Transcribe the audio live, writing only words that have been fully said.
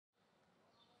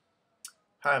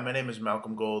Hi, my name is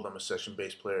Malcolm Gold. I'm a session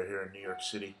bass player here in New York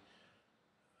City.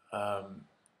 Um,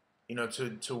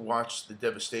 to watch the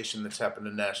devastation that's happened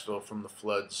in Nashville from the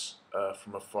floods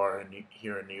from afar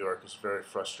here in New York is very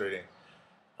frustrating.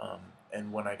 Um,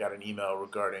 and when I got an email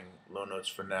regarding Low Notes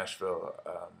for Nashville,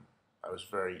 I was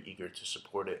very eager to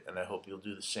support it, and I hope you'll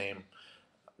do the same.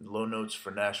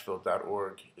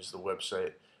 Lownotesfornashville.org is the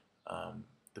website. Um,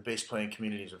 the bass playing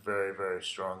community is a very, very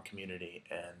strong community,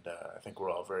 and I think we're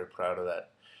all very proud of that.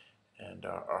 And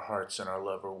our hearts and our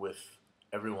love are with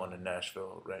everyone in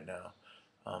Nashville right now.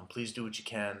 Please do what you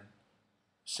can.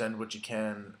 Send what you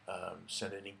can.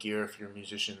 Send any gear if you're a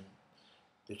musician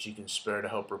that you can spare to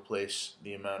help replace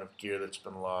the amount of gear that's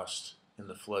been lost in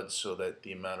the floods so that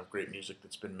the amount of great music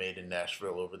that's been made in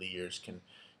Nashville over the years can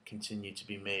continue to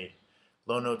be made.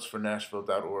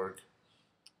 Lownotesfornashville.org.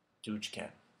 Do what you can.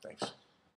 Thanks.